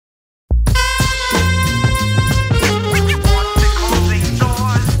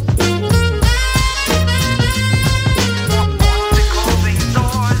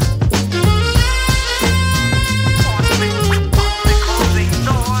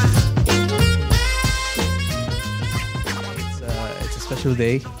special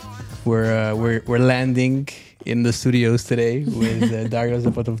day. We're landing in the studios today with Daria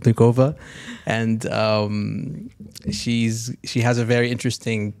Zapodovnikova, and she has a very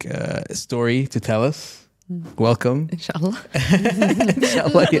interesting story to tell us. Welcome. Inshallah.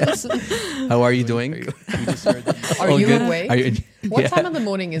 Inshallah, yes. How are you doing? Are you awake? What Yeah. time of the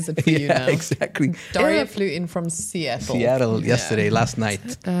morning is it for you now? Exactly. Daria flew in from Seattle. Yesterday, last night.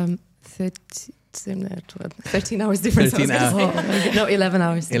 13 hours difference. 13 hours. No, 11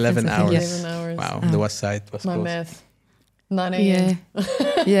 hours. 11 hours. Yes. 11 hours. Wow, the west side, west My coast. math. 9 a.m.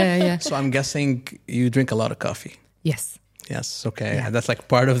 Yeah. So I'm guessing you drink a lot of coffee. Yes. Yes, okay. Yeah. That's like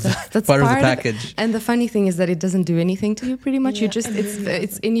part of the That's part of the package. And the funny thing is that it doesn't do anything to you pretty much. Yeah. You just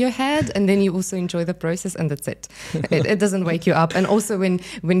it's in your head, and then you also enjoy the process, and that's it. It doesn't wake you up. And also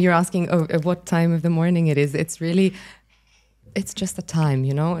when you're asking at what time of the morning it is, it's just a time,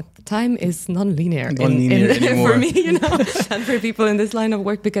 you know. Time is non-linear, anymore. For me, you know, and for people in this line of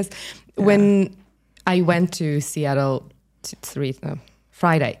work, because when I went to Seattle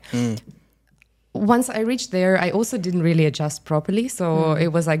Friday. Once I reached there, I also didn't really adjust properly. So it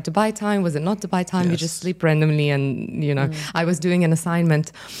was like Dubai time. Was it not Dubai time? Yes. You just sleep randomly. And, you know, I was doing an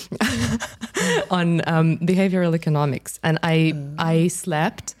assignment on behavioral economics, and I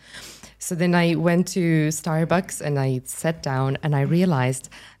slept. So then I went to Starbucks and I sat down, and I realized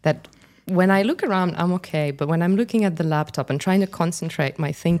that when I look around, I'm okay. But when I'm looking at the laptop and trying to concentrate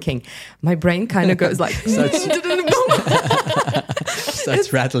my thinking, my brain kind of goes like...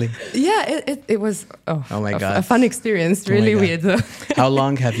 Starts rattling. Yeah, it was oh my God. a fun experience, really weird. How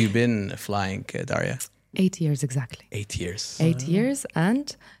long have you been flying, Daria? 8 years exactly. 8 years. 8 years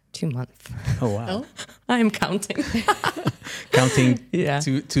and 2 months. Oh, wow. Oh. I'm counting. Counting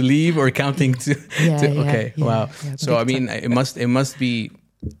to leave or counting to... Okay, wow. Yeah, so, I mean, it must be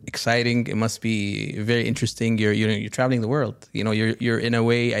exciting. It must be very interesting. You're traveling the world. You know, you're in a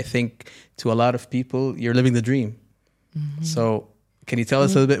way, I think, to a lot of people, you're living the dream. Mm-hmm. So... Can you tell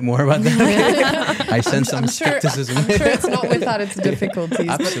us a little bit more about that? I sense some skepticism. I'm sure it's not without its difficulties.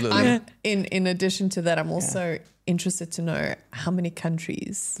 Absolutely. But in addition to that, I'm also interested to know how many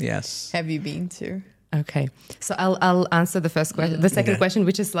countries have you been to? Okay, so I'll answer the first question. The second question,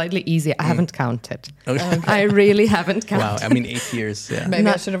 which is slightly easier. I haven't counted. Okay. I really haven't counted. Wow, I mean 8 years. Yeah. Maybe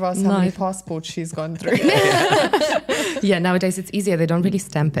I should have asked how many passports she's gone through. Yeah, nowadays it's easier. They don't really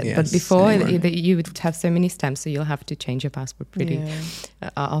stamp it. Yes, but before you would have so many stamps, so you'll have to change your passport pretty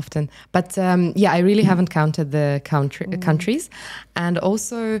often. But I really haven't counted the countries. And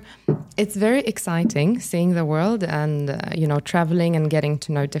also, it's very exciting seeing the world and, traveling and getting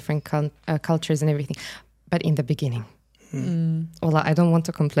to know different cultures and everything. But in the beginning, well, I don't want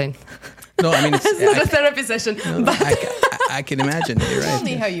to complain. No, I mean, it's not a therapy session. No, but I can imagine. You're right. Tell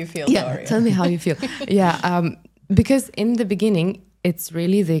me how you feel, yeah, Daria. tell me how you feel. Because in the beginning, it's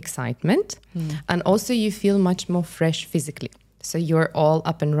really the excitement. And also you feel much more fresh physically. So you're all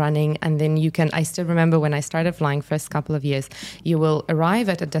up and running, and then I still remember when I started flying first couple of years, you will arrive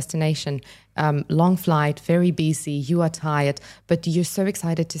at a destination, long flight, very busy, you are tired, but you're so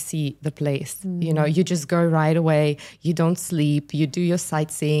excited to see the place. You know, you just go right away, you don't sleep, you do your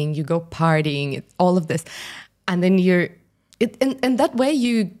sightseeing, you go partying, all of this. And then and that way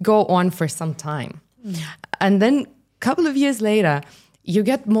you go on for some time. And then a couple of years later, you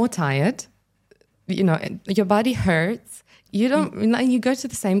get more tired, your body hurts. You go to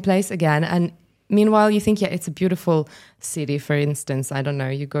the same place again, and meanwhile you think, it's a beautiful city. For instance, I don't know,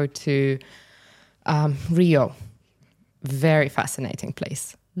 you go to Rio, very fascinating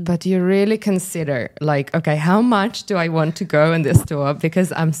place. But you really consider, like, okay, how much do I want to go on this tour?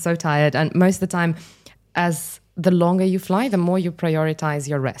 Because I'm so tired, and most of the time, as the longer you fly, the more you prioritize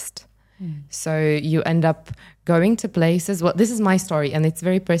your rest. So you end up going to places. Well, this is my story, and it's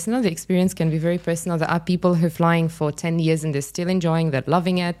very personal. The experience can be very personal. There are people who are flying for 10 years and they're still enjoying, they're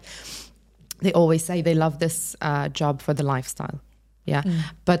loving it. They always say they love this job for the lifestyle. Yeah.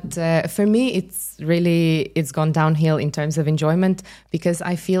 But for me, it's gone downhill in terms of enjoyment, because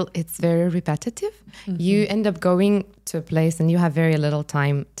I feel it's very repetitive. You end up going to a place and you have very little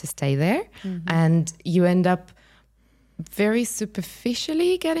time to stay there. And you end up very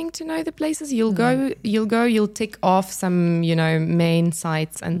superficially getting to know the places. You'll tick off some, main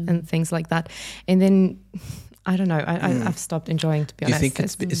sites and things like that. And then, I don't know, I've stopped enjoying, to be honest. Do you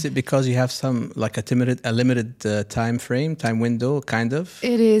think is it because you have some, like a limited time window, kind of?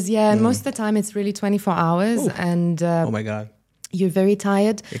 It is, yeah. And most of the time it's really 24 hours. Ooh. And oh my God. You're very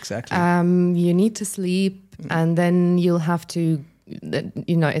tired. Exactly. You need to sleep, and then you'll have to,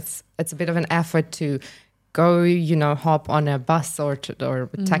 it's a bit of an effort to go, hop on a bus or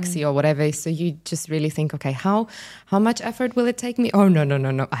taxi or whatever. So you just really think, okay, how much effort will it take me? Oh,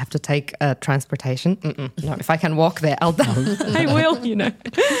 no. I have to take transportation. No, if I can walk there, I will,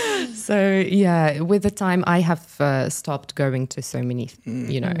 So yeah, with the time I have stopped going to so many,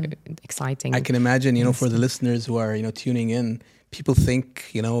 exciting. I can imagine, for the listeners who are, tuning in, people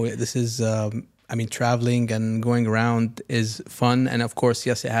think, this is... traveling and going around is fun. And of course,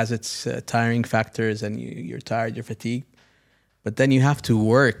 yes, it has its tiring factors and you're tired, you're fatigued. But then you have to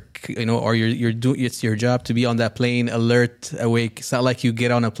work, or it's your job to be on that plane, alert, awake. It's not like you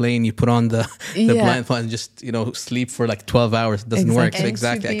get on a plane, you put on the blindfold and just, sleep for like 12 hours. It doesn't work. So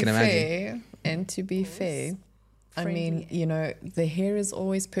exactly, I can imagine. And to be fair, I mean, the hair is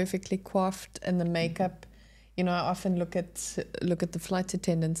always perfectly coiffed and the makeup. I often look at the flight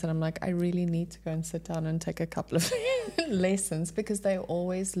attendants and I'm like, I really need to go and sit down and take a couple of lessons because they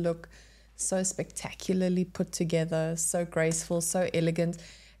always look so spectacularly put together, so graceful, so elegant.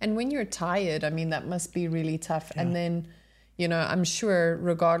 And when you're tired, I mean, that must be really tough. Yeah. And then, I'm sure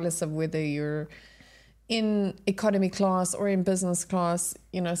regardless of whether you're in economy class or in business class,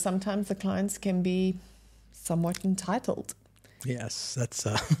 sometimes the clients can be somewhat entitled. Yes, that's...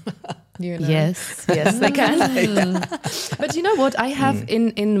 Yes, they can. But you know what? I have,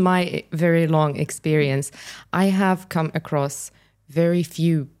 in my very long experience, I have come across very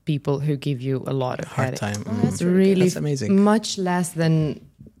few people who give you a lot of hard time. That's really that's amazing. Much less than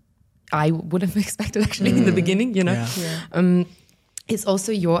I would have expected actually in the beginning, Yeah. It's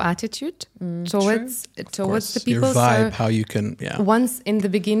also your attitude towards the people. Your vibe, how you can... Yeah. Once in the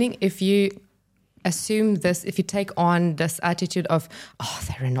beginning, if you... assume this, if you take on this attitude of,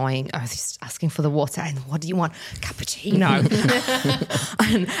 they're annoying, they're just asking for the water, and what do you want? Cappuccino.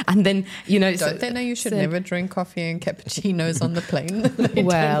 and then, Don't they know you should never drink coffee and cappuccinos on the plane?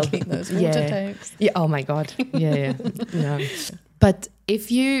 Well, clean those water tanks. Yeah, oh my God. Yeah. No. But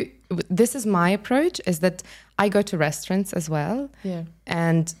this is my approach, is that I go to restaurants as well. Yeah.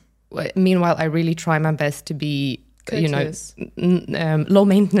 And meanwhile, I really try my best to be courteous. Low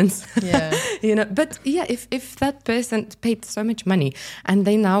maintenance. Yeah. But yeah, if that person paid so much money and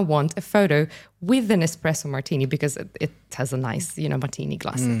they now want a photo with an espresso martini because it has a nice, martini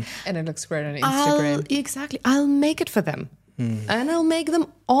glass. And it looks great on Instagram. I'll make it for them. And I'll make them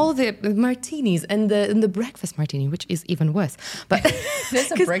all the martinis and the breakfast martini, which is even worse. But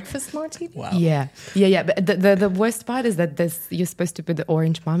there's a breakfast martini? Wow. Yeah. But the worst part is that you're supposed to put the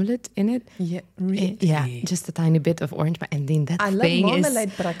orange marmalade in it. Yeah, really? Yeah, just a tiny bit of orange marmalade. And then that I love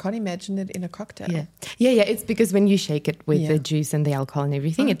marmalade, but I can't imagine it in a cocktail. Yeah. It's because when you shake it with the juice and the alcohol and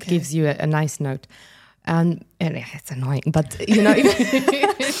everything, it gives you a nice note. And it's annoying, but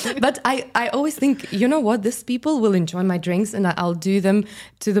but I always think, these people will enjoy my drinks and I'll do them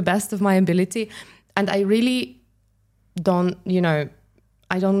to the best of my ability. And I really don't,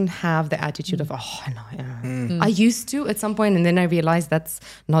 I don't have the attitude of, I used to at some point, and then I realized that's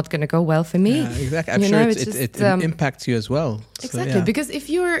not going to go well for me. Yeah, exactly. I'm sure it impacts you as well. Exactly, because if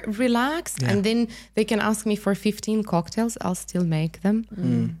you're relaxed and then they can ask me for 15 cocktails, I'll still make them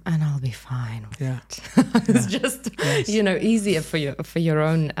and I'll be fine with it. It's just, easier for your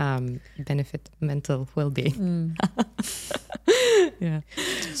own benefit, mental well-being. Yeah.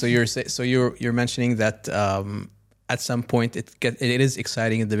 So you're mentioning that at some point it is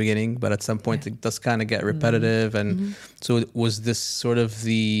exciting in the beginning, but at some point it does kind of get repetitive. And so was this sort of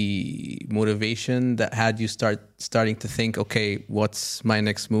the motivation that had you starting to think, okay, what's my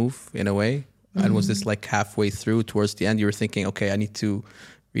next move in a way? And was this like halfway through towards the end you were thinking, okay, I need to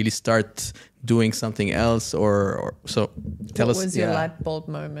really start doing something else, or so tell us. What was your light bulb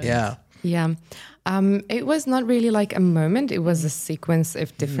moment? Yeah. It was not really like a moment. It was a sequence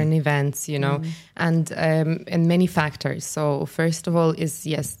of different events, and many factors. So first of all is,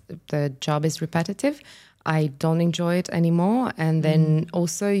 yes, the job is repetitive. I don't enjoy it anymore. And then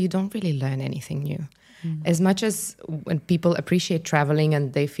also you don't really learn anything new. As much as when people appreciate traveling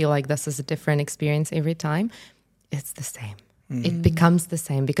and they feel like this is a different experience every time, it's the same. It becomes the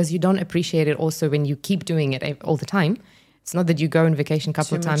same because you don't appreciate it also when you keep doing it all the time. It's not that you go on vacation a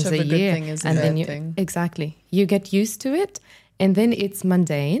couple of times a year and then you get used to it, and then it's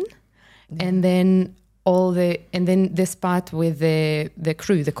mundane, and then this part with the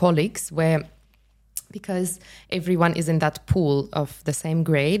crew, the colleagues, where because everyone is in that pool of the same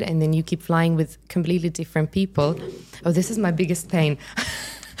grade, and then you keep flying with completely different people. Oh, this is my biggest pain.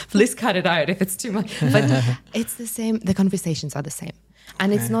 Please cut it out if it's too much. But it's the same. The conversations are the same.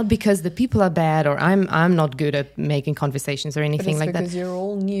 And it's not because the people are bad or I'm not good at making conversations or anything like that. Because you're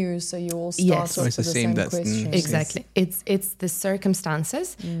all new, so you all start off with the same questions. Exactly. It's the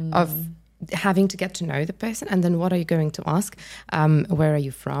circumstances of having to get to know the person, and then what are you going to ask? Where are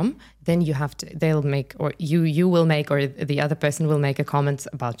you from? Then they'll make, or you will make, or the other person will make a comment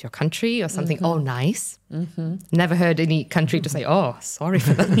about your country or something. Oh, nice. Never heard any country to say, oh, sorry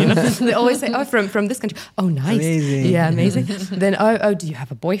for that. They always say, oh, from this country. Oh, nice. Amazing. Yeah, amazing. Then, oh, do you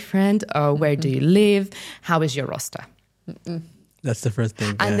have a boyfriend? Oh, where do you live? How is your roster? That's the first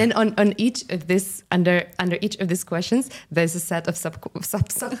thing. And then on each of this, under each of these questions, there's a set of sub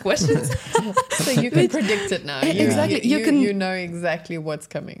questions. So you can predict it now. Exactly. You know exactly what's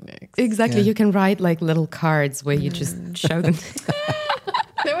coming next. Exactly. Yeah. You can write like little cards where you just show them.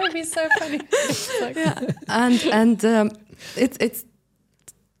 That would be so funny. And it's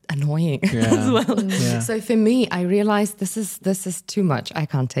annoying as well. Yeah. So for me, I realized this is too much. I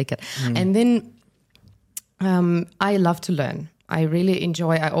can't take it. And then I love to learn. I really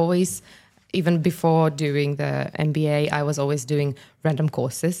enjoy. I always, even before doing the MBA, I was always doing random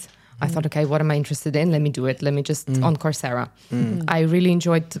courses. I thought, okay, what am I interested in? Let me do it. Let me just on Coursera. I really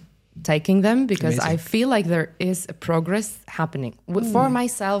enjoyed taking them because I feel like there is a progress happening. For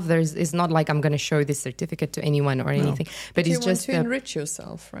myself, it's not like I'm going to show this certificate to anyone or anything, but it's just to enrich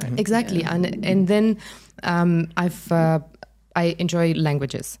yourself, right? Exactly. Yeah. And then I enjoy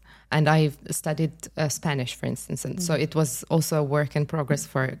languages. And I've studied Spanish, for instance. And so it was also a work in progress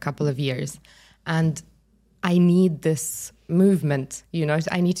for a couple of years. And I need this movement,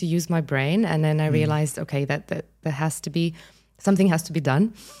 I need to use my brain. And then I realized, okay, that there has to be, something has to be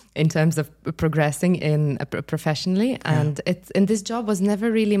done in terms of progressing professionally. And this job was never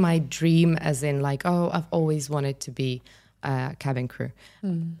really my dream, as in like, oh, I've always wanted to be cabin crew.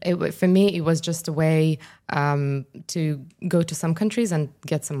 For me, it was just a way to go to some countries and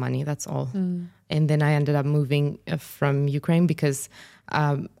get some money. That's all. And then I ended up moving from Ukraine because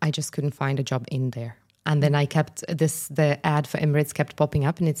I just couldn't find a job in there. And then I kept the ad for Emirates kept popping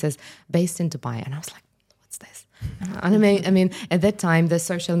up, and it says based in Dubai, and I was like, what's this? And I mean, at that time, the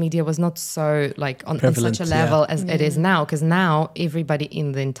social media was not so like on such a level as it is now, because now everybody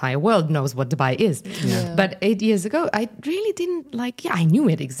in the entire world knows what Dubai is. Yeah. But 8 years ago, I really didn't I knew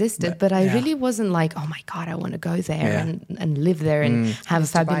it existed, but I really wasn't like, oh my God, I want to go there and live there and have a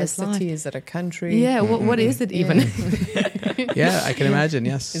fabulous life. City? Is it a country? Yeah, what is it even? Yeah, I can imagine,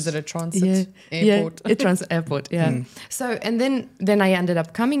 yes. Is it a transit airport? Yeah, a transit airport, yeah. So, and then I ended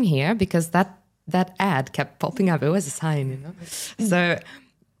up coming here because that ad kept popping up. It was a sign, So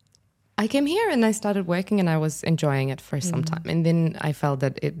I came here and I started working, and I was enjoying it for some time. And then I felt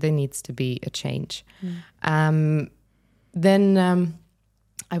that there needs to be a change. Then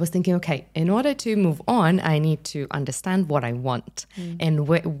I was thinking, okay, in order to move on, I need to understand what I want and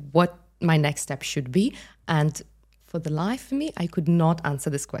what my next step should be. And for the life of me, I could not answer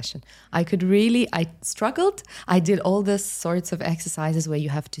this question. I struggled. I did all this sorts of exercises where you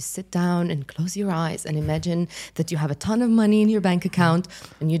have to sit down and close your eyes and imagine that you have a ton of money in your bank account,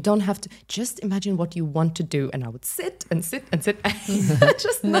 and you don't have to, just imagine what you want to do. And I would sit and sit and sit.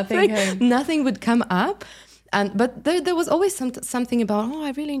 Just nothing would come up. But there was always something about,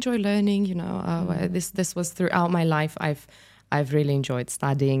 I really enjoy learning, this was throughout my life. I've really enjoyed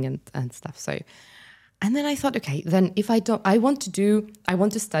studying and stuff. So, and then I thought, okay, then if I want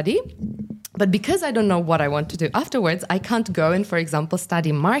to study, but because I don't know what I want to do afterwards, I can't go and, for example,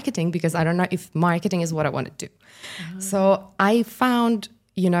 study marketing because I don't know if marketing is what I want to do. So I found,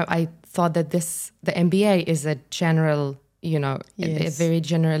 I thought that the MBA is a general, a very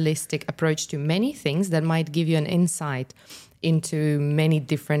generalistic approach to many things that might give you an insight into many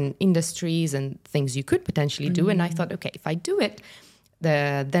different industries and things you could potentially do. And I thought, okay, if I do it,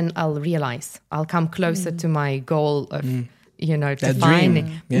 then I'll come closer to my goal of,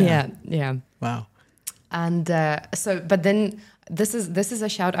 defining. Yeah. Wow. And but then this is a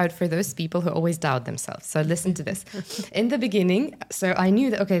shout out for those people who always doubt themselves. So listen to this. In the beginning, so I knew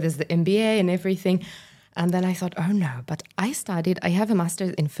that, okay, there's the MBA and everything. And then I thought, oh no, but I have a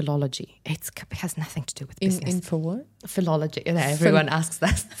master's in philology. It has nothing to do with business. In for what? Philology. Everyone asks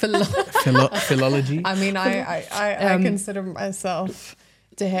that. Philology? I mean, I consider myself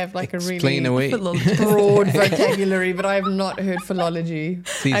to have like a really broad vocabulary, but I have not heard philology.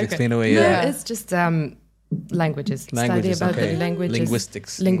 Please explain away. No, it's just languages. Study about the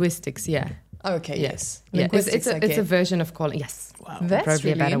languages. Linguistics, yeah. Okay, yes. It's a version of calling, yes. Wow. That's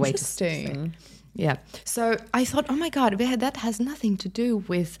probably really a better way to interesting. Yeah. So I thought, oh my God, that has nothing to do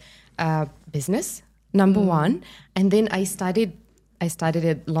with business, number one. And then I studied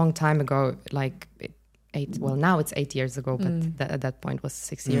it a long time ago, like now it's 8 years ago, but at that point was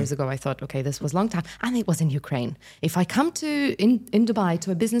 6 years ago. I thought, okay, this was a long time. And it was in Ukraine. If I come in Dubai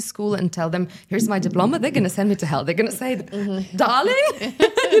to a business school and tell them, here's my diploma, they're going to send me to hell. They're going to say, darling,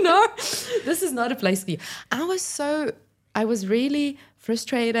 this is not a place for you. I was really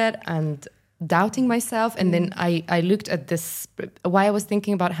frustrated and doubting myself. And then I looked at this. Why I was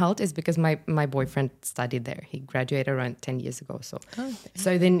thinking about health is because my boyfriend studied there. He graduated around 10 years ago.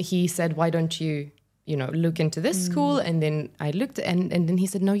 So then he said, why don't you look into this school? And then I looked and then he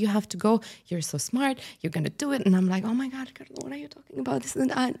said, no, you have to go. You're so smart. You're going to do it. And I'm like, oh my God, what are you talking about? This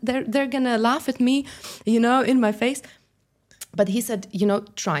and they're going to laugh at me, in my face. But he said,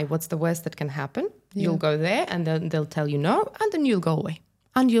 try. What's the worst that can happen? Yeah. You'll go there and then they'll tell you no, and then you'll go away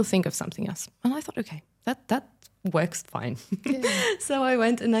and you'll think of something else. And I thought, okay, that works fine. Yeah. So I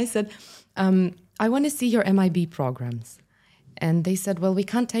went and I said, I want to see your MIB programs. And they said, well, we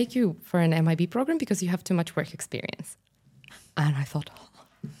can't take you for an MIB program because you have too much work experience. And I thought,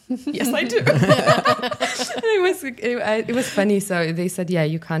 yes, I do. It was funny. So they said, yeah,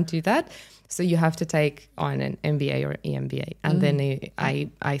 you can't do that. So you have to take on an MBA or EMBA. And then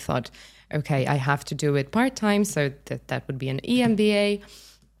I thought, okay, I have to do it part-time. So that would be an EMBA.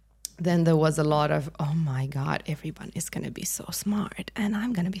 Then there was a lot of, oh my God, everyone is going to be so smart and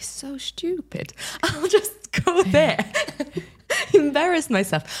I'm going to be so stupid. I'll just go there. Embarrass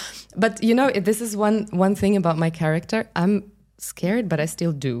myself. But this is one thing about my character. I'm scared, but I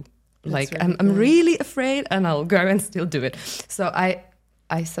still do. That's I'm really afraid and I'll go and still do it. So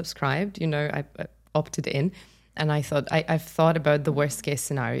I subscribed, I opted in, and I thought I've thought about the worst case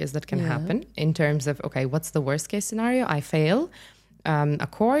scenarios that can happen in terms of, okay, what's the worst case scenario? I fail a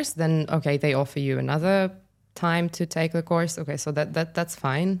course, then okay, they offer you another time to take the course. Okay, so that's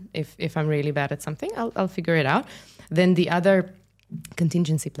fine. If I'm really bad at something, I'll figure it out. Then the other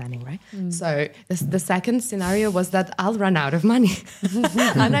contingency planning, right? So the second scenario was that I'll run out of money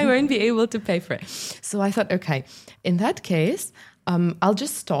and I won't be able to pay for it. So I thought, okay, in that case, I'll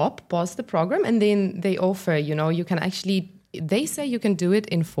just pause the program, and then they offer, you can actually, they say you can do it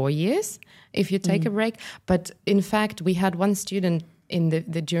in 4 years if you take a break. But in fact, we had one student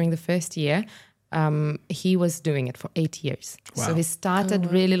during the first year, he was doing it for 8 years. Wow. So he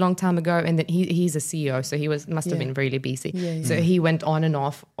started really long time ago, and then he's a CEO, so he must have been really busy. Yeah. So he went on and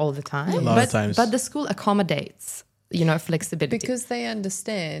off all the time. A lot of times. But the school accommodates, flexibility. Because they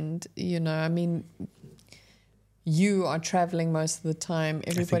understand, you are traveling most of the time.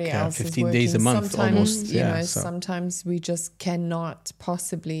 Everybody else 15 is working. days a month sometimes, almost. Sometimes we just cannot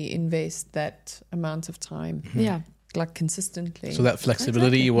possibly invest that amount of time. Yeah. Like consistently. So that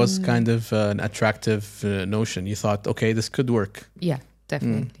flexibility was kind of an attractive notion. You thought, okay, this could work. Yeah,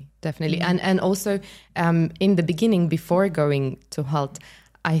 definitely. And also in the beginning, before going to HALT,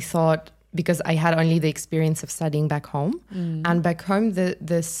 I thought, because I had only the experience of studying back home, and back home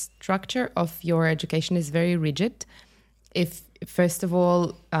the structure of your education is very rigid. If first of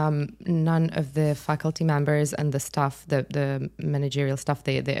all, none of the faculty members and the staff, the managerial staff,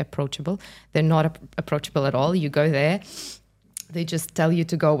 they're approachable. They're not approachable at all. You go there, they just tell you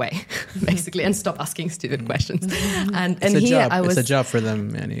to go away, basically, and stop asking stupid questions. And here I was. It's a job for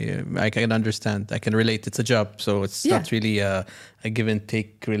them, and I can understand. I can relate. It's a job, so it's not really a give and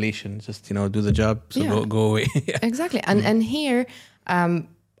take relation. Just do the job, so go away. Exactly, and here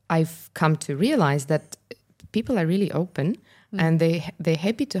I've come to realize that people are really open. And they're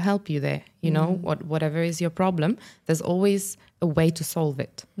happy to help you there. Whatever is your problem, there's always a way to solve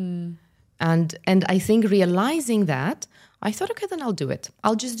it. And I think realizing that, I thought, okay, then I'll do it.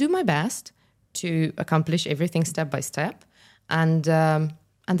 I'll just do my best to accomplish everything step by step, and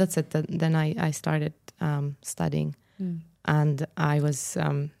that's it. Then I started studying, and I was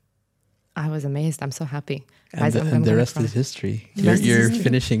amazed. I'm so happy. And the rest is history. You're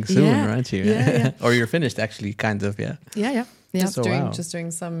finishing soon, aren't you? Yeah. Or you're finished, actually, kind of. Yeah. Yeah. Just doing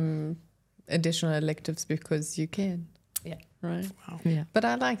some additional electives because you can. Yeah. Right. Wow. Yeah. But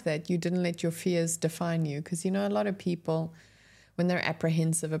I like that you didn't let your fears define you, because a lot of people, when they're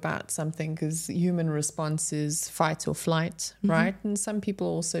apprehensive about something, because human response is fight or flight, right? And some people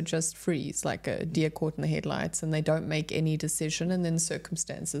also just freeze, like a deer caught in the headlights, and they don't make any decision, and then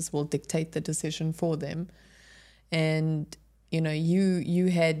circumstances will dictate the decision for them. And you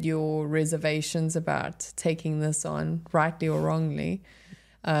had your reservations about taking this on, rightly or wrongly,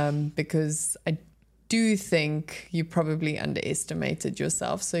 because I do think you probably underestimated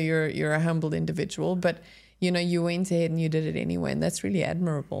yourself. So you're a humble individual, but you went ahead and you did it anyway, and that's really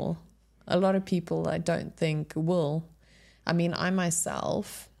admirable. A lot of people, I don't think, will. I mean, I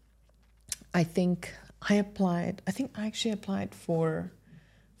myself, I actually applied for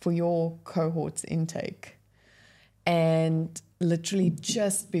for your cohort's intake. And literally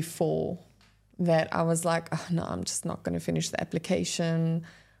just before that, I was like, oh, no, I'm just not going to finish the application.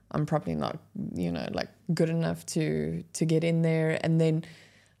 I'm probably not, like good enough to get in there. And then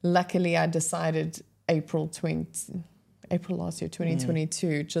luckily I decided April last year,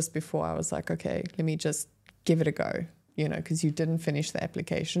 2022, just before, I was like, okay, let me just give it a go, because you didn't finish the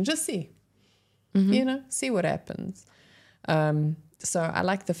application. Just see, see what happens. So I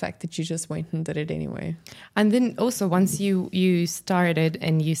like the fact that you just went and did it anyway. And then also once you started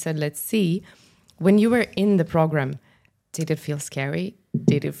and you said, let's see, when you were in the program, did it feel scary?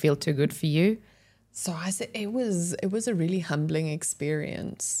 Did it feel too good for you? So I said it was a really humbling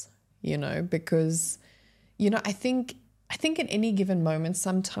experience, because, I think in any given moment,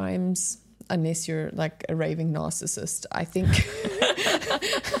 sometimes, unless you're like a raving narcissist, I think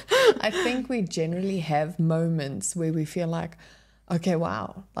we generally have moments where we feel like, okay,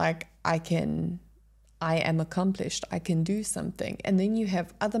 wow, like I am accomplished, I can do something. And then you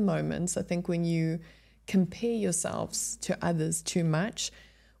have other moments, I think, when you compare yourselves to others too much,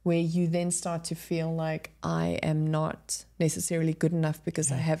 where you then start to feel like I am not necessarily good enough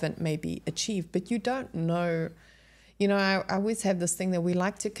because I haven't maybe achieved. But you don't know, I always have this thing that we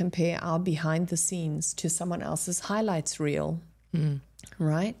like to compare our behind the scenes to someone else's highlights reel.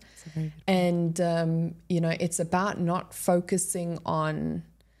 Right? And, it's about not focusing on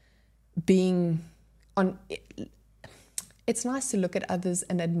it's nice to look at others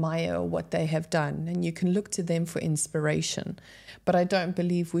and admire what they have done, and you can look to them for inspiration. But I don't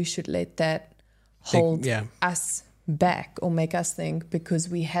believe we should let that hold us back or make us think, because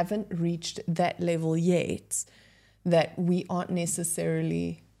we haven't reached that level yet, that we aren't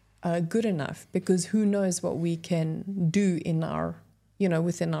necessarily good enough, because who knows what we can do in our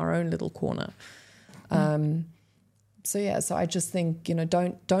within our own little corner. So I just think,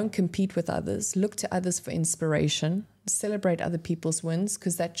 don't compete with others. Look to others for inspiration. Celebrate other people's wins,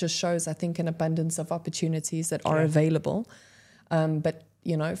 because that just shows, I think, an abundance of opportunities that are available. But,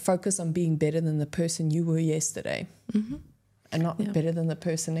 focus on being better than the person you were yesterday, and not better than the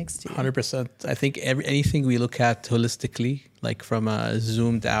person next to you. 100%. I think anything we look at holistically, like from a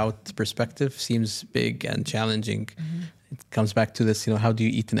zoomed out perspective, seems big and challenging. It comes back to this, how do you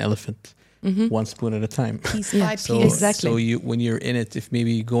eat an elephant? One spoon at a time. Piece by piece. Exactly. So when you're in it, if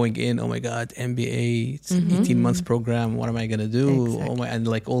maybe going in, oh my God, MBA, it's an 18-month program, what am I going to do? Exactly. And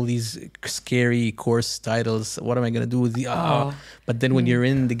like all these scary course titles, what am I going to do with the... But then when you're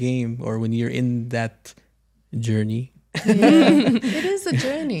in the game, or when you're in that journey... It is a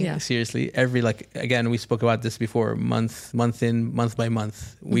journey. Seriously, again, we spoke about this before, month in, month by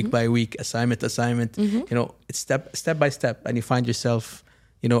month, week by week, assignment, it's step by step, and you find yourself,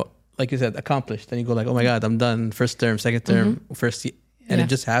 like you said, accomplished. Then you go like, oh my God, I'm done. First term, second term, first year. And it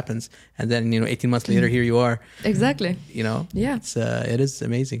just happens. And then, 18 months later, here you are. Exactly. It is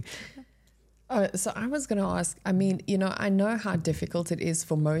amazing. So I was going to ask, I know how difficult it is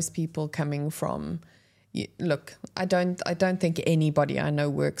for most people coming from, look, I don't think anybody I know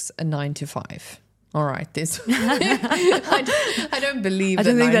works a 9 to 5. All right, I don't believe I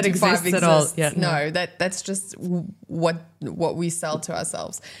don't think 9 that to 5 exists at all. Yeah, no, that's just what we sell to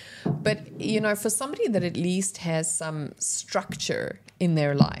ourselves. But for somebody that at least has some structure in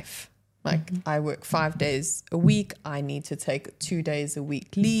their life, like I work 5 days a week, I need to take 2 days a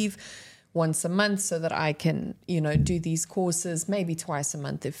week leave once a month so that I can do these courses, maybe twice a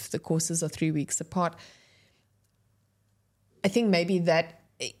month if the courses are 3 weeks apart. I think maybe that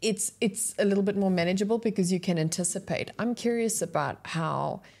it's a little bit more manageable because you can anticipate. I'm curious about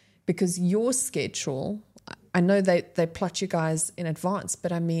how, because your schedule, I know they plot you guys in advance,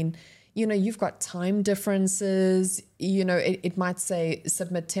 but you've got time differences. It might say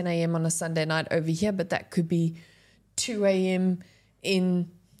submit 10 a.m. on a Sunday night over here, but that could be 2 a.m.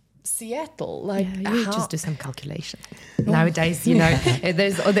 in Seattle. You just do some calculation. Nowadays,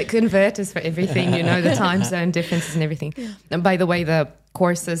 there's all the converters for everything, the time zone differences and everything. And by the way, the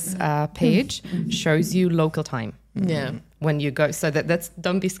courses page shows you local time. When you go, so that's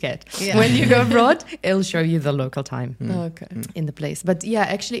don't be scared. When you go abroad, it'll show you the local time in the place. But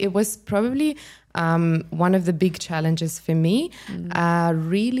actually it was probably one of the big challenges for me,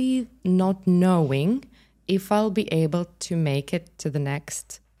 really not knowing if I'll be able to make it to the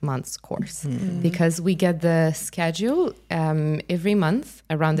next month's course, because we get the schedule every month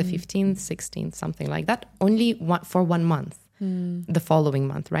around the 15th, 16th, something like that, only for 1 month, the following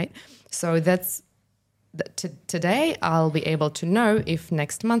month, right? So that's today I'll be able to know if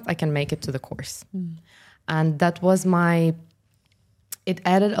next month I can make it to the course. And that was my it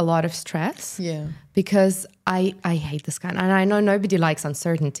added a lot of stress. Yeah. Because I hate this kind. And I know nobody likes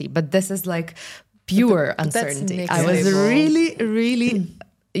uncertainty, but this is like pure uncertainty. I was really, really,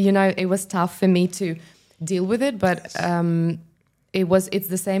 it was tough for me to deal with it, but it's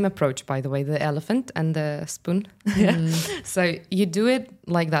the same approach, by the way, the elephant and the spoon. So you do it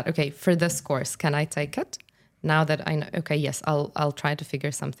like that. Okay, for this course, can I take it? Now that I know, okay, yes, I'll try to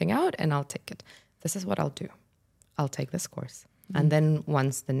figure something out and I'll take it. This is what I'll do. I'll take this course. And then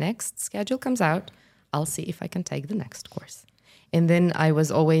once the next schedule comes out, I'll see if I can take the next course. And then I was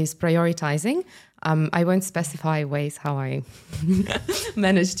always prioritizing. I won't specify ways how I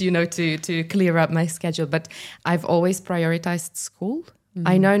managed, to clear up my schedule, but I've always prioritized school.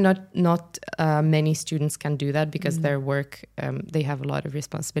 I know not many students can do that because their work, they have a lot of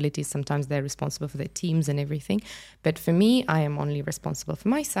responsibilities. Sometimes they're responsible for their teams and everything. But for me, I am only responsible for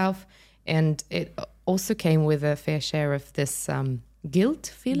myself. And it also came with a fair share of this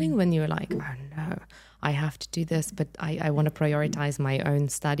guilt feeling when you're like, oh no, I have to do this, but I want to prioritize my own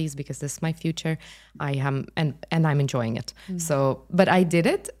studies because this is my future. I am, and I'm enjoying it. So, but I did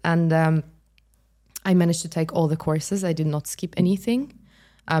it, and I managed to take all the courses. I did not skip anything.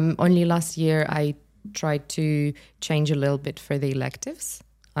 Only last year I tried to change a little bit for the electives.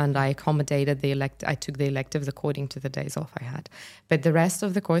 And I accommodated I took the electives according to the days off I had. But the rest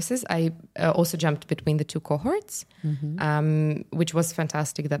of the courses, I also jumped between the two cohorts, which was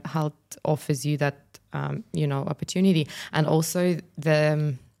fantastic. That HALT offers you that, opportunity. And also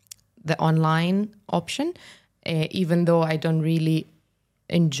the online option, even though I don't really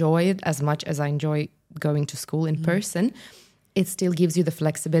enjoy it as much as I enjoy going to school in person, it still gives you the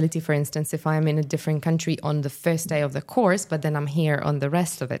flexibility. For instance, if I'm in a different country on the first day of the course, but then I'm here on the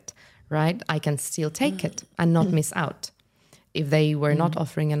rest of it, right? I can still take it and not miss out. If they were not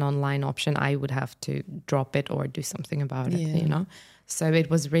offering an online option, I would have to drop it or do something about it, So it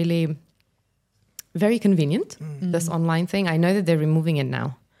was really very convenient, this online thing. I know that they're removing it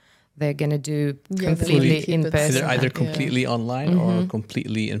now. They're going to do completely in person. They're either completely online or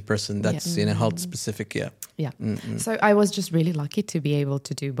completely in person. That's in a HALT specific, Yeah. So I was just really lucky to be able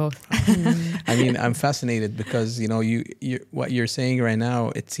to do both. I mean, I'm fascinated because, you what you're saying right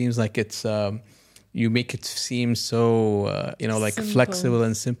now, it seems like it's, you make it seem so, like simple. Flexible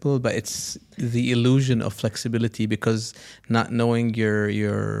and simple, but it's the illusion of flexibility because not knowing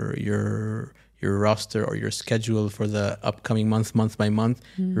your roster or your schedule for the upcoming month by month,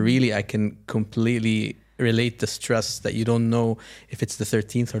 really, I can completely relate the stress that you don't know if it's the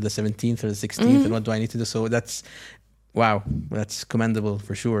 13th or the 17th or the 16th and what do I need to do. So that's commendable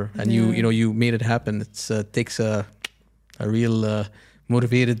for sure. And you made it happen. It takes a real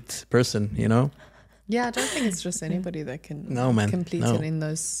motivated person, Yeah, I don't think it's just anybody that can complete it in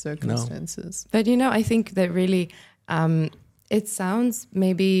those circumstances. But I think that really it sounds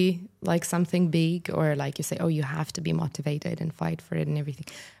maybe like something big, or like you say, oh, you have to be motivated and fight for it and everything.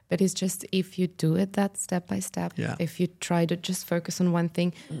 But it's just if you do it that step by step, if you try to just focus on one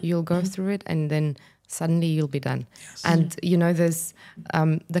thing, you'll go through it and then suddenly you'll be done. Yes. And, there's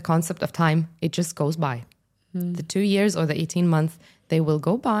the concept of time, it just goes by. The 2 years or the 18 months, they will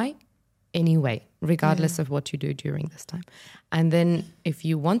go by anyway, regardless of what you do during this time. And then if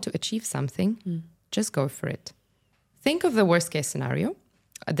you want to achieve something, just go for it. Think of the worst case scenario.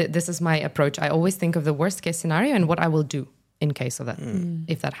 This is my approach. I always think of the worst case scenario and what I will do in case of that,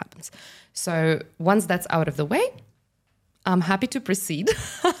 if that happens. So once that's out of the way, I'm happy to proceed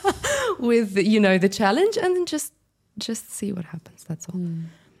with, the challenge and then just see what happens. That's all.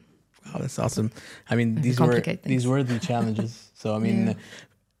 Wow, that's awesome. I mean, these were the challenges. So, I mean,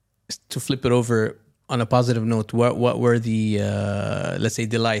 to flip it over on a positive note, what were the, let's say,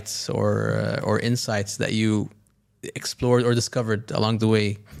 delights or insights that you explored or discovered along the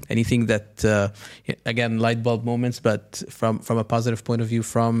way? Anything that again, light bulb moments, but from a positive point of view,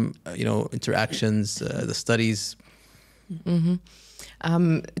 from interactions, the studies. To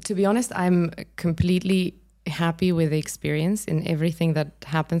be honest, I'm completely happy with the experience in everything that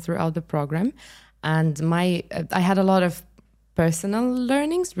happened throughout the program, and I had a lot of personal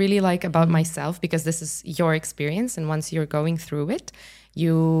learnings, really, like about myself, because this is your experience, and once you're going through it,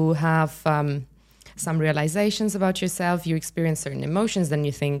 you have some realizations about yourself, you experience certain emotions, then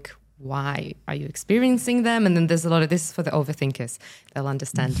you think, why are you experiencing them? And then there's a lot of this is for the overthinkers. They'll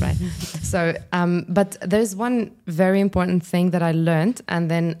understand, right? So, but there's one very important thing that I learned,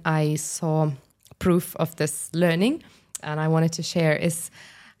 and then I saw proof of this learning, and I wanted to share is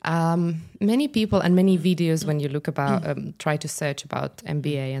Many people and many videos, when you look about, try to search about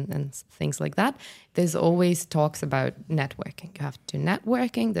MBA and things like that, there's always talks about networking. You have to do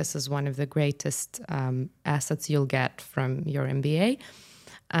networking. This is one of the greatest assets you'll get from your MBA.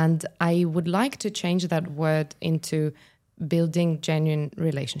 And I would like to change that word into building genuine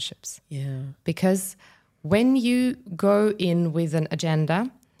relationships. Yeah. Because when you go in with an agenda,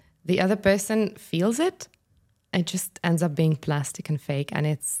 the other person feels it. It just ends up being plastic and fake, and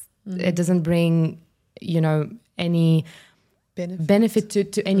it doesn't bring, any benefit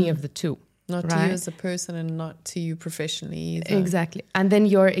to any of the two. Not to you as a person and not to you professionally either. Exactly. And then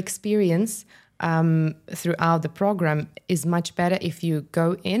your experience throughout the program is much better if you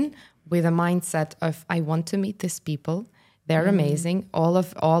go in with a mindset of, I want to meet these people. They're amazing. All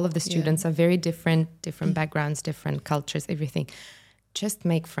of the students are very different backgrounds, different cultures, everything. Just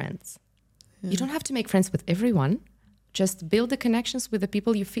make friends. You don't have to make friends with everyone. Just build the connections with the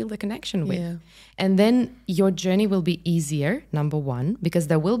people you feel the connection with. Yeah. And then your journey will be easier, number one, because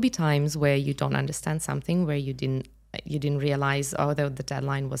there will be times where you don't understand something, where you didn't realize, the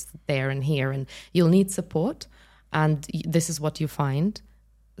deadline was there and here, and you'll need support. And this is what you find,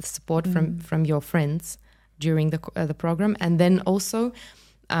 support from your friends during the program. And then also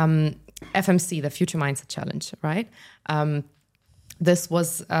FMC, the Future Mindset Challenge, right? This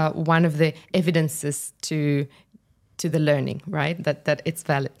was one of the evidences to the learning, right? That it's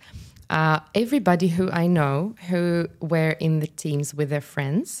valid. Everybody who I know who were in the teams with their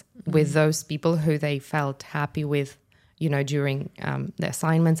friends, with those people who they felt happy with, during the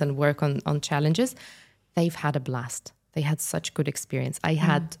assignments and work on challenges, they've had a blast. They had such good experience. I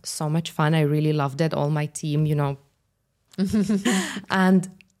had so much fun. I really loved it. All my team,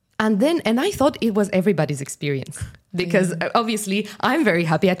 and I thought it was everybody's experience, because obviously I'm very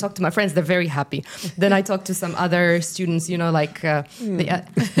happy. I talked to my friends; they're very happy. Then I talked to some other students, and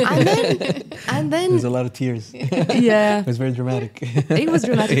then there's a lot of tears. Yeah, it was very dramatic. It was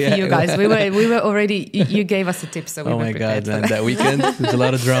dramatic for you guys. We were already. You gave us a tip, so we were prepared. Oh my God, man! That weekend, there's a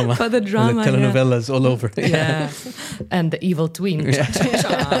lot of drama. For the drama, the telenovelas all over. Yeah, and the evil twin.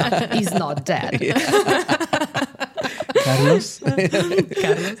 He's not dead. Carlos.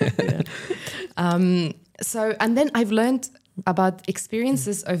 Yeah. So, and then I've learned about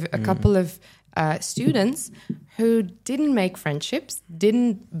experiences of a couple of students who didn't make friendships,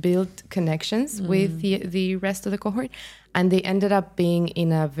 didn't build connections with the rest of the cohort, and they ended up being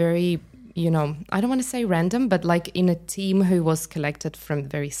in a very, I don't want to say random, but like in a team who was collected from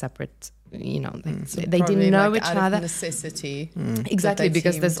very separate. They didn't know each other. Necessity. Exactly,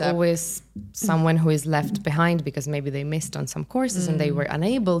 because there's always someone who is left behind because maybe they missed on some courses and they were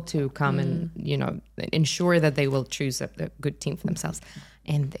unable to come and ensure that they will choose a good team for themselves.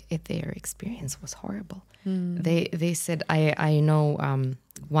 And their experience was horrible. They said, I know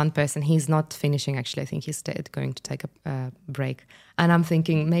one person, he's not finishing actually. I think he's going to take a break. And I'm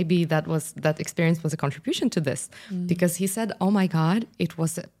thinking maybe that experience was a contribution to this, because he said, oh my God, it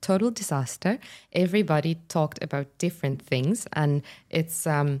was a total disaster. Everybody talked about different things. And it's,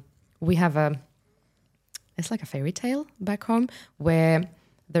 it's like a fairy tale back home where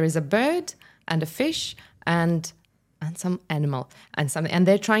there is a bird and a fish and some animal and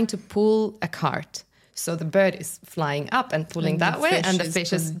they're trying to pull a cart. So the bird is flying up and pulling that way, and the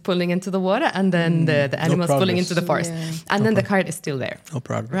fish is pulling into the water, and then the animal is pulling into the forest. Yeah. And then the cart is still there. No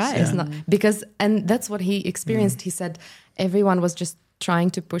progress. Right? Yeah. It's not, and that's what he experienced. He said everyone was just trying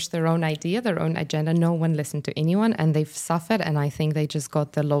to push their own idea, their own agenda. No one listened to anyone, and they've suffered. And I think they just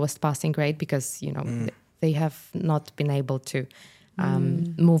got the lowest passing grade because, they have not been able to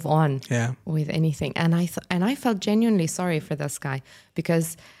move on with anything. And I felt genuinely sorry for this guy,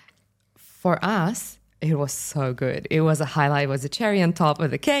 because for us, it was so good. It was a highlight, it was a cherry on top of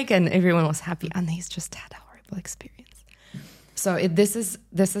the cake, and everyone was happy. And he's just had a horrible experience. So this is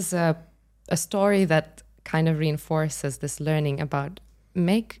a story that kind of reinforces this learning about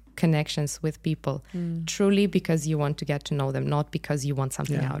make connections with people truly because you want to get to know them, not because you want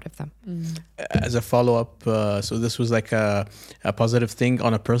something out of them. As a follow-up, so this was like a positive thing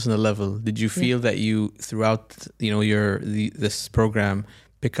on a personal level. Did you feel that you, throughout this program,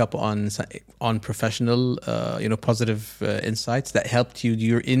 pick up on professional, positive insights that helped you?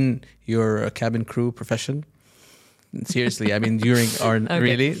 You're in your cabin crew profession. Seriously, I mean, during our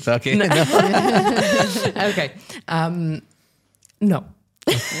really, it's okay. No. Okay, no.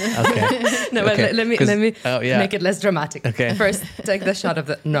 Okay. No, okay. But let me make it less dramatic. Okay. First, take the shot of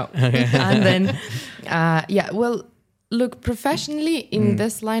the no, and then Well, look, professionally in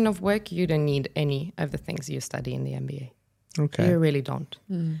this line of work, you don't need any of the things you study in the MBA. Okay. You really don't.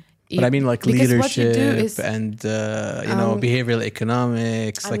 But I mean, like because what you do leadership is, and behavioral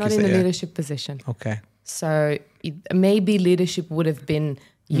economics. I'm like not you in say, a leadership position. Okay. So maybe leadership would have been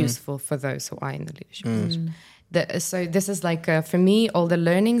useful for those who are in the leadership position. So this is like, for me, all the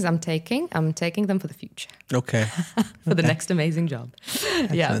learnings I'm taking them for the future. Okay. For the next amazing job.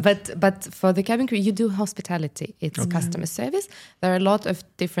 Yeah, but for the cabin crew, you do hospitality. It's customer service. There are a lot of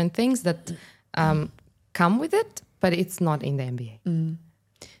different things that come with it, but it's not in the MBA.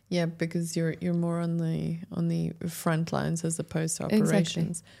 Yeah, because you're more on the front lines as opposed to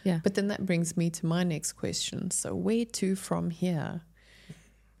operations. Exactly. Yeah. But then that brings me to my next question. So where to from here?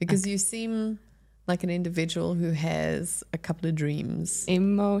 Because you seem like an individual who has a couple of dreams.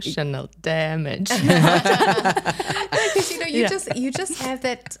 Emotional damage. Because you just have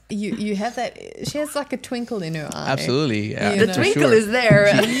that you have that. She has like a twinkle in her eye. Absolutely. Yeah, The The for twinkle sure. is there.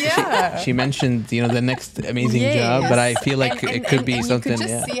 Yeah. She mentioned, the next amazing Yes. job, but I feel like And- it could be and something. You could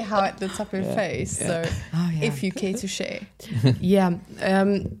just see how it looks up her face. Yeah. So Oh, yeah. if you care to share. Yeah.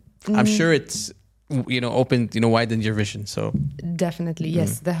 I'm sure it's opened, widened your vision. So Definitely,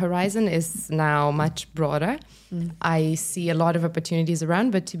 yes. The horizon is now much broader. I see a lot of opportunities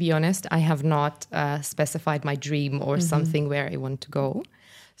around, but to be honest, I have not specified my dream or something where I want to go.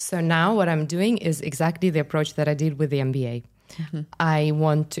 So now what I'm doing is exactly the approach that I did with the MBA.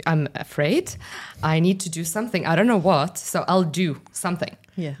 I'm afraid I need to do something. I don't know what, so I'll do something.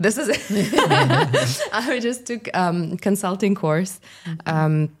 Yeah. This is it. I just took consulting course.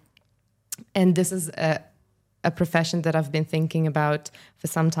 And this is a profession that I've been thinking about for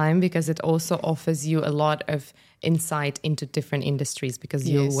some time because it also offers you a lot of insight into different industries because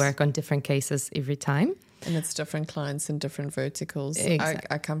you Yes. work on different cases every time. And it's different clients in different verticals. Exactly.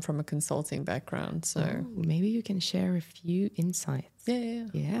 I come from a consulting background, so Maybe you can share a few insights. yeah.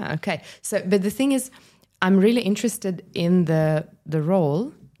 Yeah, okay. So, but the thing is, I'm really interested in the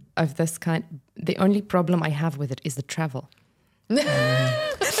role of this kind. The only problem I have with it is the travel.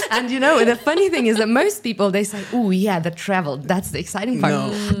 And the funny thing is that most people, they say, oh yeah, the travel, that's the exciting part.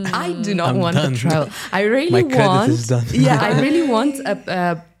 No. I do not I'm want done. the travel. I really My want, credit is done. yeah, I really want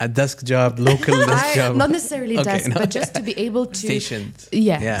a desk job, local desk job. not necessarily Okay, desk, no. but just to be able to Stationed.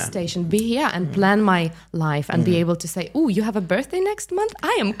 Yeah, station. Be here and plan my life and be able to say, oh, you have a birthday next month?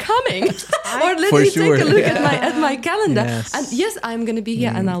 I am coming. Or literally sure. take a look at my calendar. Yes. And yes, I'm going to be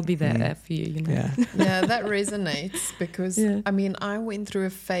here and I'll be there for you, Yeah. Yeah, that resonates because Yeah. I mean, I went through a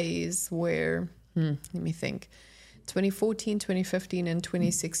phase where, let me think, 2014, 2015, and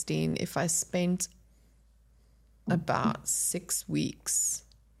 2016, if I spent about 6 weeks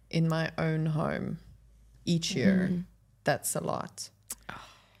in my own home each year, that's a lot.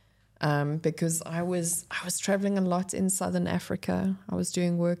 Because I was traveling a lot in Southern Africa. I was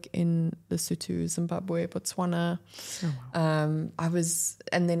doing work in Lesotho, Zimbabwe, Botswana.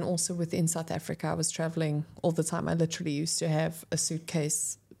 And then also within South Africa, I was traveling all the time. I literally used to have a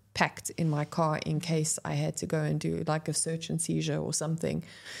suitcase packed in my car in case I had to go and do like a search and seizure or something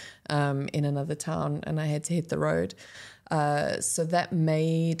in another town and I had to hit the road. So that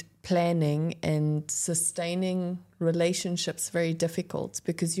made planning and sustaining relationships very difficult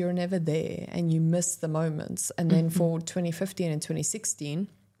because you're never there and you miss the moments. And then for 2015 and 2016,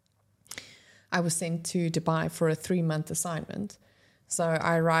 I was sent to Dubai for a 3-month assignment. So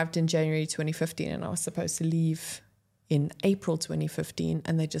I arrived in January 2015 and I was supposed to leave in April 2015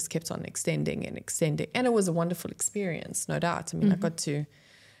 and they just kept on extending and extending. And it was a wonderful experience, no doubt.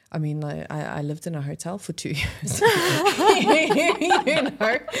 I mean, I lived in a hotel for 2 years.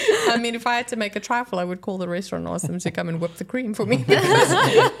 I mean, if I had to make a trifle, I would call the restaurant and ask them to come and whip the cream for me.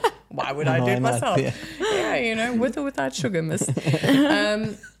 Why would I do it myself? Yeah, with or without sugar, miss.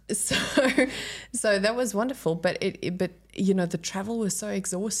 So that was wonderful, but the travel was so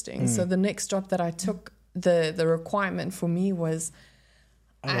exhausting. So the next job that I took, the requirement for me was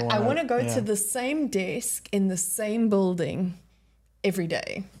I want to go to the same desk in the same building every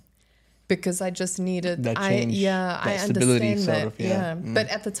day. Because I just needed that change, I stability understand that. sort of, But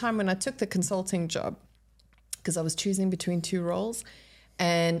at the time when I took the consulting job, because I was choosing between 2 roles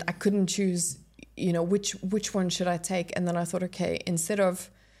and I couldn't choose, which one should I take? And then I thought, okay, instead of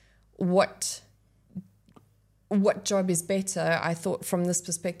what job is better, I thought from this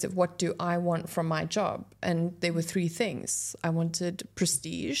perspective, what do I want from my job? And there were 3 things. I wanted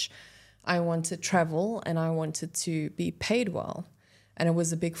prestige, I wanted travel, and I wanted to be paid well. And it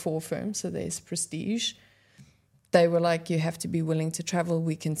was a Big 4 firm, so there's prestige. They were like, you have to be willing to travel.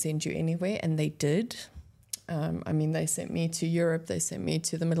 We can send you anywhere. And they did. They sent me to Europe. They sent me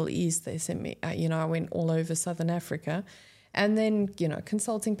to the Middle East. They sent me, I went all over Southern Africa. And then,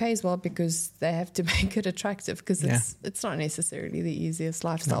 consulting pays well because they have to make it attractive, because it's not necessarily the easiest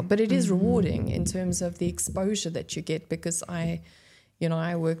lifestyle, but it is rewarding in terms of the exposure that you get, because I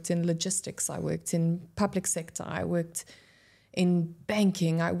worked in logistics, I worked in public sector, I worked in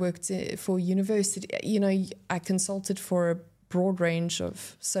banking, I worked for university, I consulted for a broad range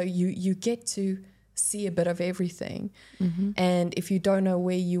of, so you get to see a bit of everything. And if you don't know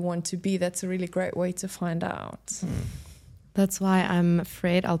where you want to be, that's a really great way to find out. That's why I'm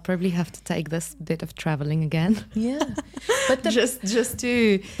afraid I'll probably have to take this bit of traveling again. Yeah, but just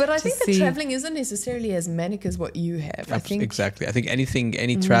to. But I think the traveling isn't necessarily as manic as what you have. I think exactly. I think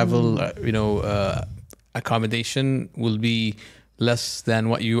any travel, accommodation will be less than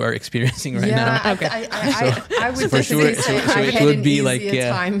what you are experiencing right now. Okay. I would for sure. say so it would be like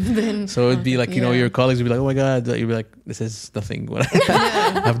time than, so it'd be like your colleagues would be like, oh my god, you'd be like, this is nothing.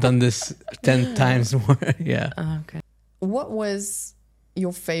 I've done this 10 times more. Okay. What was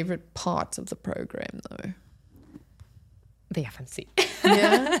your favorite part of the program, though? The FNC.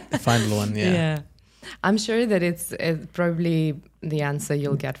 Yeah, the final one. Yeah. I'm sure that it's probably the answer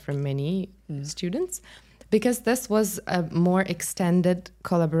you'll get from many students, because this was a more extended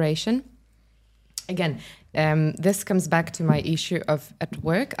collaboration. Again, this comes back to my issue of at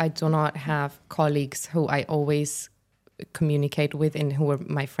work, I do not have colleagues who I always communicate with and who are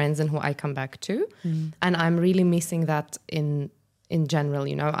my friends and who I come back to. And I'm really missing that in general.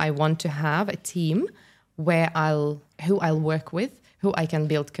 I want to have a team where who I'll work with, who I can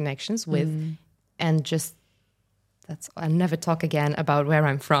build connections with, and just I'll never talk again about where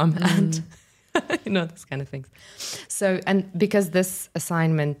I'm from and those kind of things. So, and because this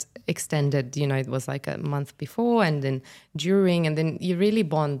assignment extended, it was like a month before and then during, and then you really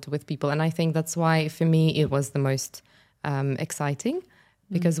bond with people. And I think that's why for me it was the most exciting,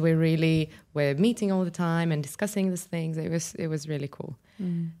 because we're meeting all the time and discussing these things. It was really cool.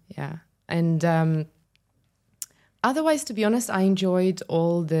 Yeah. And otherwise, to be honest, I enjoyed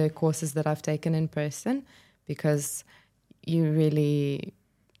all the courses that I've taken in person, because you really,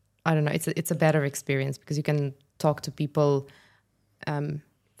 I don't know, it's a better experience because you can talk to people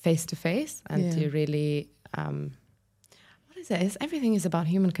face to face, and you really everything is about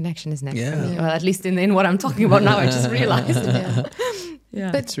human connection, isn't it? Yeah. Well, at least in what I'm talking about now, I just realized.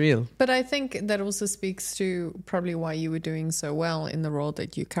 Yeah. But it's real. But I think that also speaks to probably why you were doing so well in the role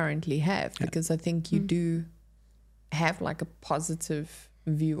that you currently have, because I think you do have like a positive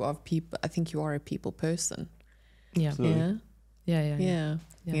view of people. I think you are a people person. Yeah. Yeah.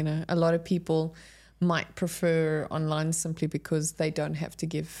 A lot of people might prefer online simply because they don't have to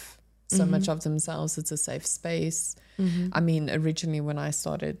give so much of themselves. It's a safe space. I mean, originally when I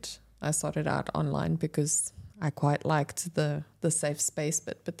started out online because I quite liked the safe space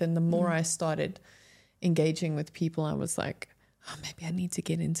bit. But then the more I started engaging with people, I was like, oh, maybe I need to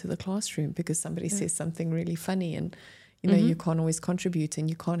get into the classroom because somebody says something really funny, and you can't always contribute, and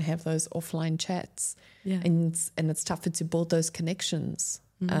you can't have those offline chats. And it's tougher to build those connections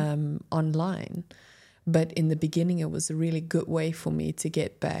online. But in the beginning, it was a really good way for me to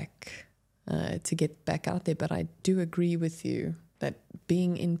get back out there. But I do agree with you that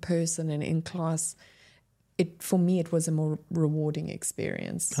being in person and in class, for me, it was a more rewarding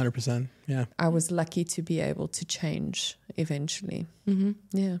experience. 100%. Yeah. I was lucky to be able to change eventually.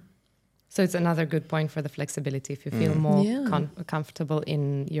 Yeah. So it's another good point for the flexibility. If you feel more comfortable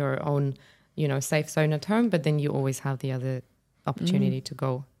in your own, safe zone at home, but then you always have the other opportunity to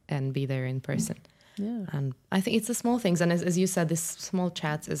go and be there in person. Yeah. And I think it's the small things. And as you said, this small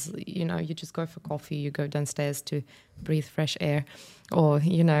chats is, you just go for coffee, you go downstairs to breathe fresh air, or,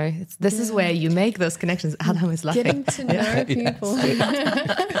 this is where you make those connections. Adam is laughing. Getting to know people.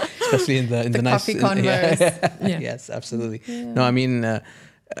 Especially in the nice coffee convos. Yes, absolutely. Yeah. No, I mean,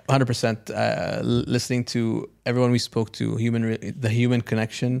 100%. Listening to everyone we spoke to, the human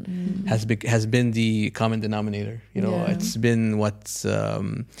connection has been the common denominator. It's been what's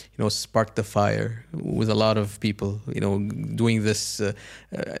sparked the fire with a lot of people. Doing this,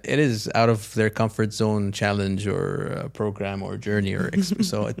 it is out of their comfort zone challenge or program or journey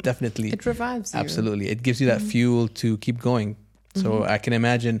so it definitely revives you. Absolutely, it gives you that fuel to keep going. So I can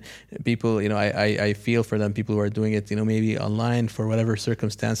imagine people, I feel for them, people who are doing it, maybe online for whatever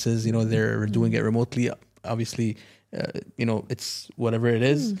circumstances, they're doing it remotely. Obviously, it's whatever it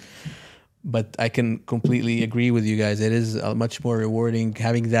is. But I can completely agree with you guys. It is much more rewarding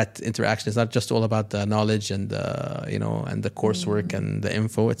having that interaction. It's not just all about the knowledge and and the coursework and the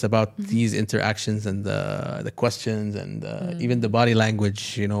info. It's about these interactions and the questions and even the body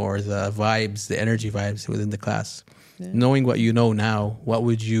language, or the vibes, the energy vibes within the class. Yeah. Knowing what you know now, what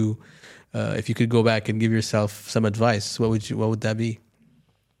would you if you could go back and give yourself some advice, what would that be?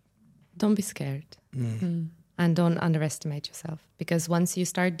 Don't be scared. And don't underestimate yourself, because once you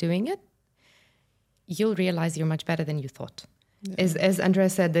start doing it, you'll realize you're much better than you thought. Yeah. As Andrea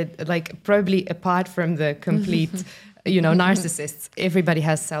said, that like probably apart from the complete, narcissists, everybody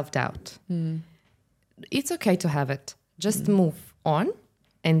has self-doubt. It's okay to have it. Just move on,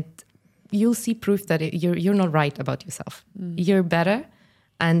 and you'll see proof that you're not right about yourself. You're better.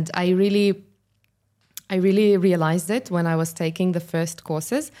 And I really realized it when I was taking the first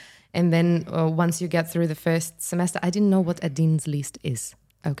courses. And then once you get through the first semester, I didn't know what a Dean's List is.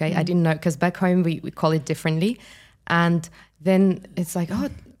 Okay, I didn't know, because back home we call it differently. And then it's like, oh,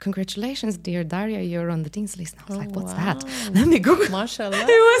 congratulations, dear Daria, you're on the Dean's List. And I was like, what's that? Let me Google. Mashallah.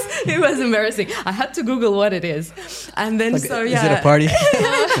 It was embarrassing. I had to Google what it is. And then Is it a party?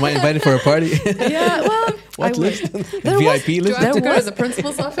 Am I invited for a party? Yeah, well, what list? VIP list? Do I have to go to the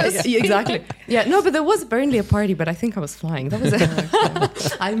principal's office? Yeah, exactly. Yeah, no, but there was apparently a party, but I think I was flying. That was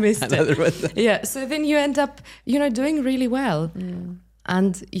it. I missed it. Yeah, so then you end up, doing really well.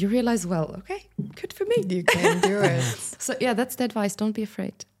 And you realize, well, okay, good for me. You can do it. So yeah, that's the advice. Don't be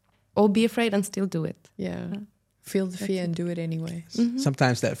afraid. Or be afraid and still do it. Yeah. Feel the fear and do it anyway.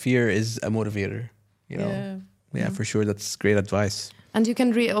 Sometimes that fear is a motivator, Yeah, for sure. That's great advice. And you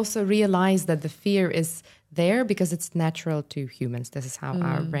can also realize that the fear is there because it's natural to humans. This is how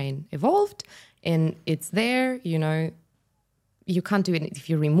our brain evolved. And it's there, you can't do it. If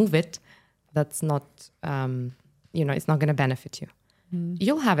you remove it, that's not, it's not going to benefit you.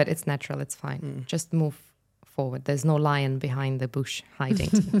 You'll have it. It's natural. It's fine. Just move forward. There's no lion behind the bush hiding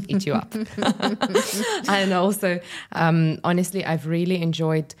to eat you up. And also, honestly, I've really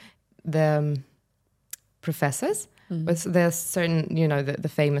enjoyed the professors. But there's certain, the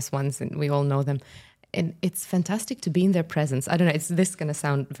famous ones, and we all know them. And it's fantastic to be in their presence. I don't know, this is going to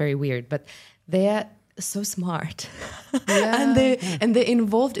sound very weird, but they're so smart. Yeah. and they're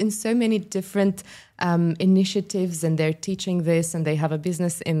involved in so many different initiatives, and they're teaching this, and they have a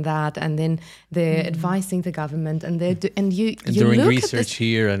business in that, and then they're advising the government, and they're you doing look research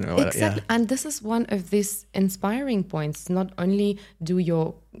here and exactly. And this is one of these inspiring points. Not only do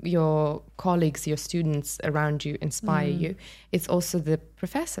your colleagues, your students around you inspire you, it's also the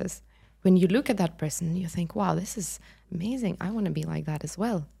professors. When you look at that person, you think, wow, this is amazing. I want to be like that as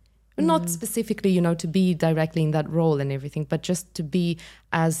well. Not specifically, to be directly in that role and everything, but just to be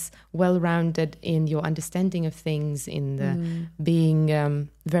as well-rounded in your understanding of things, in the being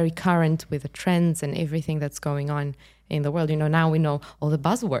very current with the trends and everything that's going on in the world. Now we know all the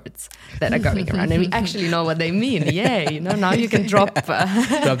buzzwords that are going around, and we actually know what they mean. Yeah, now you can drop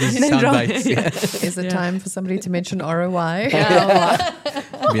these sound bites. Yeah. Is it time for somebody to mention ROI? Yeah.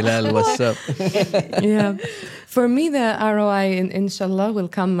 Bilal, what's up? Yeah. For me, the ROI, inshallah, will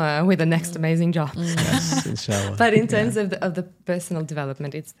come with the next amazing job. Yes, inshallah. But in terms of the personal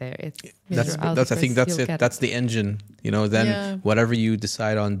development, it's there. I think that's it. That's the engine. Then whatever you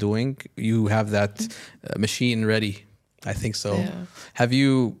decide on doing, you have that machine ready. I think so. Yeah. Have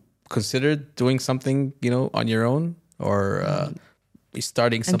you considered doing something, on your own, or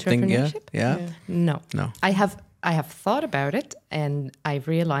starting something? Yeah. No. I have thought about it, and I've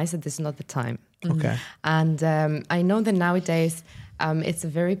realized that this is not the time. Okay. And I know that nowadays it's a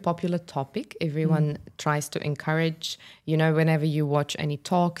very popular topic. Everyone tries to encourage, whenever you watch any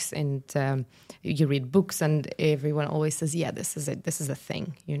talks and you read books, and everyone always says, yeah, this is it. This is a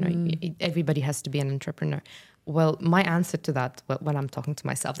thing. Everybody has to be an entrepreneur. Well, my answer to that, when I'm talking to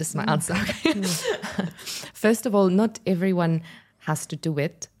myself, this is my answer. First of all, not everyone has to do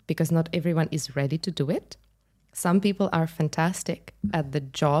it, because not everyone is ready to do it. Some people are fantastic at the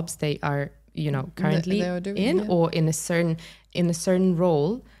jobs they are, currently in, or in a certain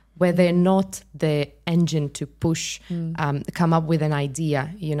role where they're not the engine to push, come up with an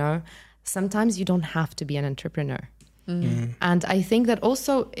idea. Sometimes you don't have to be an entrepreneur. And I think that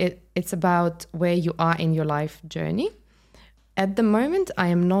also it's about where you are in your life journey. At the moment, I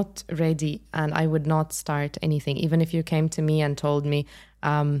am not ready, and I would not start anything. Even if you came to me and told me,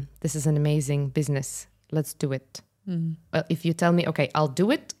 this is an amazing business, let's do it. Well, if you tell me, okay, I'll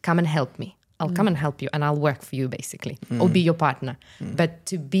do it, come and help me. I'll come and help you, and I'll work for you, basically. I'll be your partner. But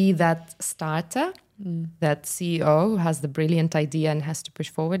to be that starter, that CEO who has the brilliant idea and has to push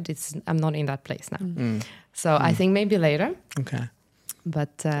forward, I'm not in that place now. So I think maybe later. Okay.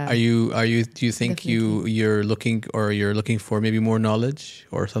 But do you think you're looking for maybe more knowledge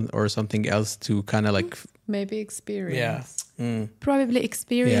or something else to kind of like maybe experience? Yeah. Probably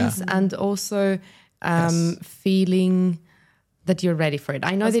experience, and also feeling that you're ready for it.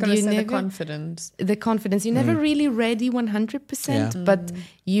 I know I was that gonna you say never the confidence. you're never really ready 100%, but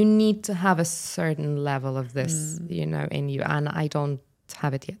you need to have a certain level of this, you know, in you. And I don't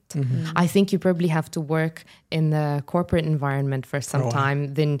have it yet. I think you probably have to work in the corporate environment for some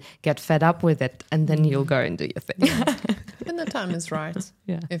time, then get fed up with it, and then you'll go and do your thing. When the time is right.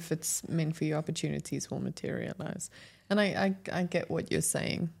 Yeah. If it's meant for you, opportunities will materialize. And I get what you're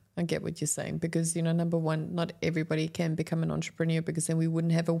saying. I get what you're saying because, you know, number one, not everybody can become an entrepreneur because then we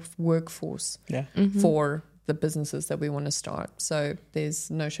wouldn't have a workforce for the businesses that we want to start. So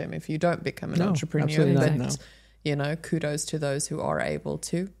there's no shame if you don't become an entrepreneur. But, you know, kudos to those who are able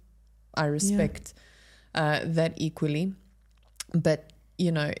to. I respect that equally. But,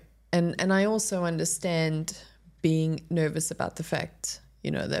 you know, and I also understand being nervous about the fact,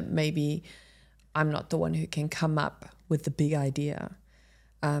 you know, that maybe I'm not the one who can come up with the big idea.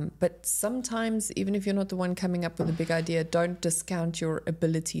 But sometimes, even if you're not the one coming up with a big idea, don't discount your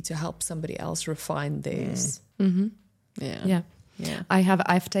ability to help somebody else refine theirs. Yeah.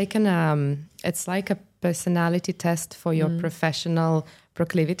 I've taken it's like a personality test for your professional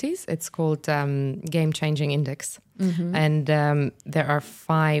proclivities. It's called Game Changing Index, and there are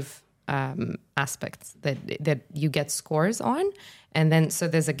 5 aspects that you get scores on, and then so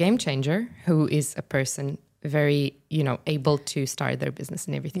there's a game changer who is a person very, you know, able to start their business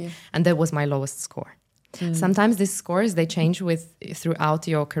and everything. And that was my lowest score. Sometimes these scores, they change throughout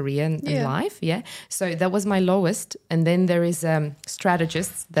your career and life. So that was my lowest. And then there is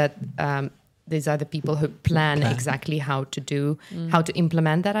strategists that these are the people who plan exactly how to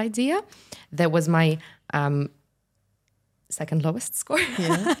implement that idea. That was my second lowest score.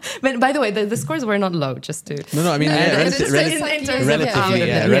 But by the way, the scores were not low, just to... No, I mean,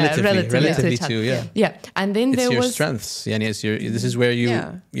 relatively too, Yeah, and then it's there your was... strengths. Yeah, this is where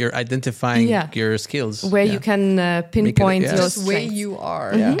you're identifying your skills. Where you can pinpoint your just strengths. where you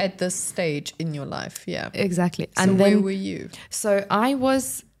are at this stage in your life. Yeah, exactly. So and where then, were you? So I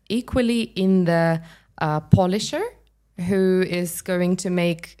was equally in the polisher, who is going to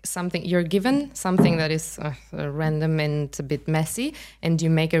make something, you're given something that is random and a bit messy, and you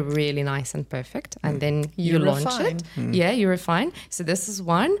make it really nice and perfect, and then you launch it. You refine. So this is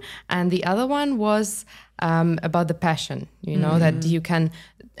one. And the other one was about the passion, you know, that you can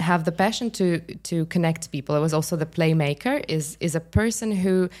have the passion to connect people. It was also the playmaker is a person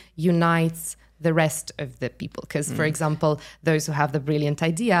who unites the rest of the people. Because, for example, those who have the brilliant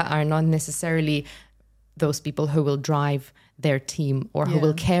idea are not necessarily those people who will drive their team or who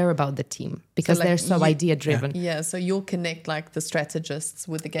will care about the team, because they're so idea driven. So you'll connect like the strategists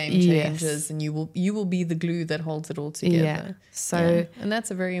with the game changers, and you will be the glue that holds it all together. And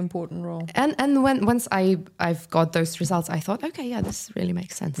that's a very important role. And once I've got those results, I thought, okay, this really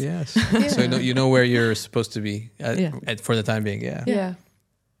makes sense. Yes. So you know where you're supposed to be for the time being.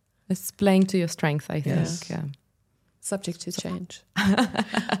 It's playing to your strength, I think. Subject to change.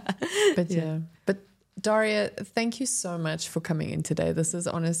 But Daria, thank you so much for coming in today. This is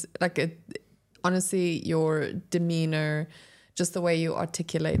honestly, your demeanor, just the way you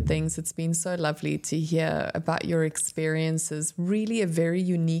articulate things, it's been so lovely to hear about your experiences. Really a very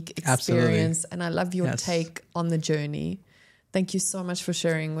unique experience. And I love your take on the journey. Thank you so much for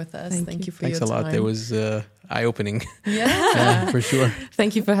sharing with us. Thank you for your time. Thanks a lot. It was eye-opening. For sure.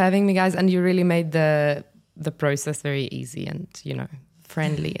 Thank you for having me, guys. And you really made the process very easy and, you know,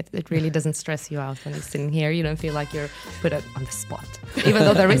 friendly. It really doesn't stress you out when you're sitting here. You don't feel like you're put on the spot, even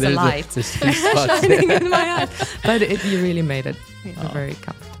though there is a light shining in my eyes. But you really made it very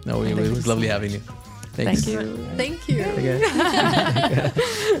comfortable. No, it was lovely having you. Thanks. Thank you. Thank you. Okay.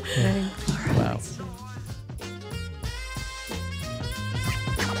 Thanks.